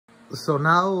So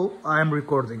now I'm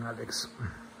recording, Alex.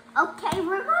 Okay,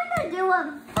 we're going to do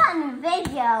a fun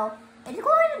video. It's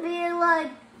going to be like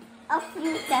a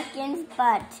few seconds,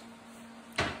 but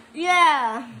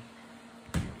yeah,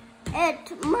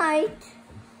 it might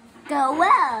go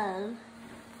well.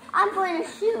 I'm going to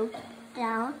shoot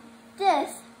down this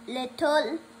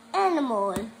little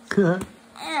animal.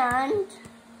 And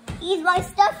he's my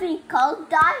stuffy called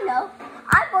Dino.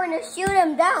 I'm going to shoot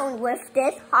him down with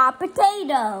this hot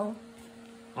potato.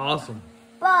 Awesome.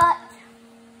 But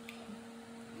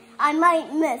I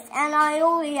might miss, and I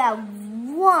only have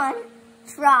one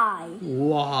try.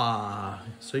 Wow.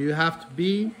 So you have to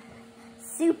be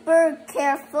Super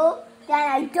careful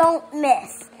that I don't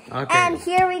miss. Okay. And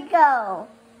here we go.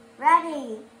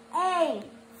 Ready, aim,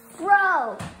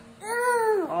 throw.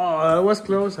 Ooh. Oh, that was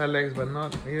close, Alex, but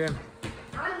not even.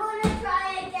 I'm going to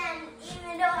try again,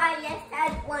 even though I just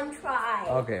had one try.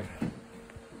 Okay.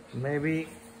 Maybe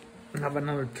have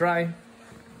another try.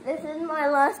 This is my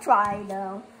last try,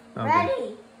 though. Okay.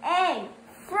 Ready, aim,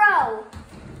 throw.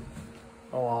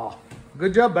 Oh,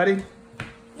 good job, buddy.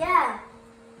 Yeah.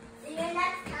 See you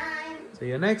next time. See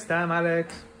you next time,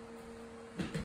 Alex.